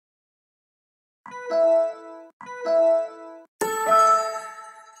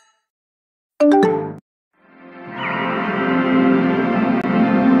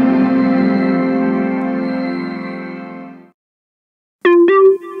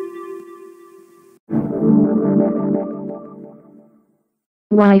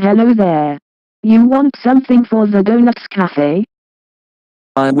Why hello there. You want something for the Donuts Cafe?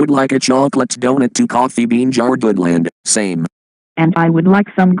 I would like a chocolate donut to Coffee Bean Jar Goodland, same. And I would like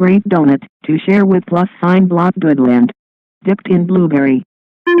some grape donut to share with +Block Goodland. Dipped in blueberry.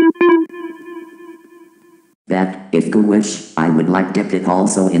 That is good wish. I would like dipped it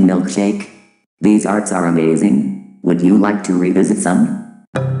also in milkshake. These arts are amazing. Would you like to revisit some?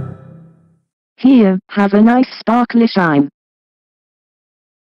 Here, have a nice sparkly shine.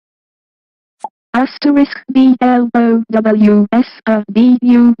 Asterisk BLOWS-BUBBLEGUM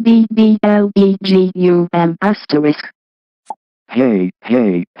asterisk. Hey,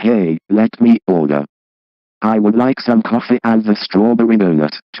 let me order. I would like some coffee and the strawberry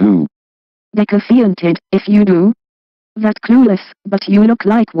donut, too. Decafianted, if you do. That clueless, but you look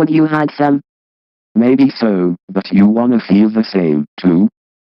like would you had some. Maybe so, but you wanna feel the same, too?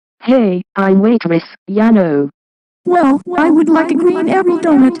 Hey, I'm waitress, ya know. Well, I would like a green apple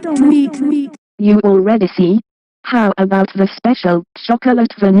donut to eat. You already see? How about the special,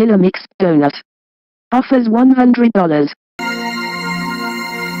 chocolate vanilla mix donut? Offers $100.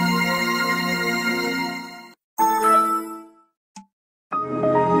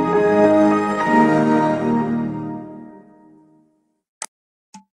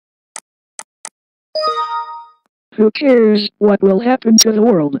 Who cares what will happen to the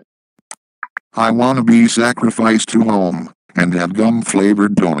world? I wanna be sacrificed to home, and have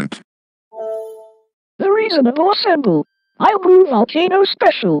gum-flavored donut. The reasonable assemble. I'll brew volcano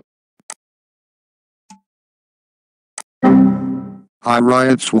special. I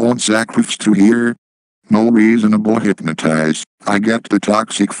riots won't sacrifice to here. No reasonable hypnotize. I get the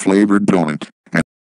toxic flavored donut.